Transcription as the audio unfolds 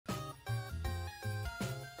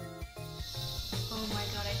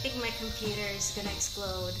think my computer is gonna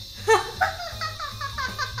explode.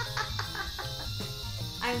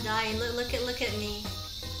 I'm dying. Look at me.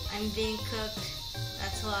 I'm being cooked.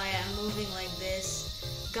 That's why I'm moving like this.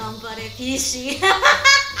 Ganbare PC.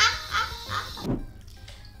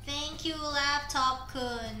 Thank you,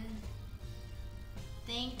 laptop-kun.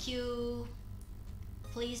 Thank you.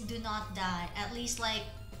 Please do not die. At least like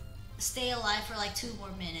stay alive for like 2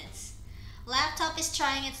 more minutes. Laptop is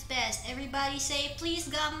trying its best. Everybody say, please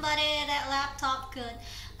ganbare that laptop-kun.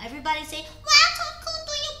 Everybody say, laptop-kun,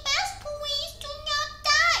 do your best, please. Do not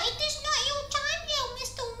die. It is not your time yet,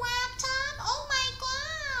 Mr. Laptop. Oh my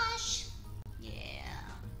gosh. Yeah.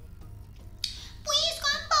 Please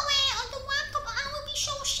ganbare on the laptop. I will be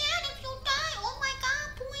so sad if you die. Oh my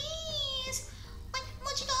god, please. Like,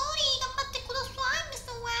 Mojidori, ganbatte kudasai,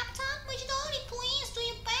 Mr. Laptop. Mojidori, please do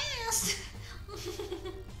your best.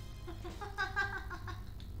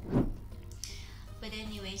 But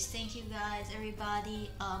anyways, thank you guys,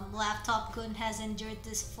 everybody. Laptop-kun has endured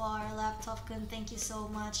this far. Laptop-kun, thank you so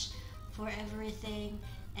much for everything,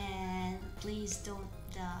 and please don't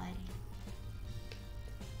die.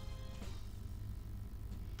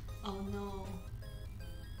 Oh no.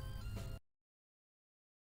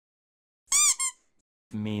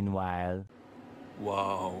 Meanwhile.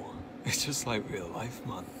 Wow, it's just like real life,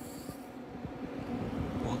 man.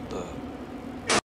 What the?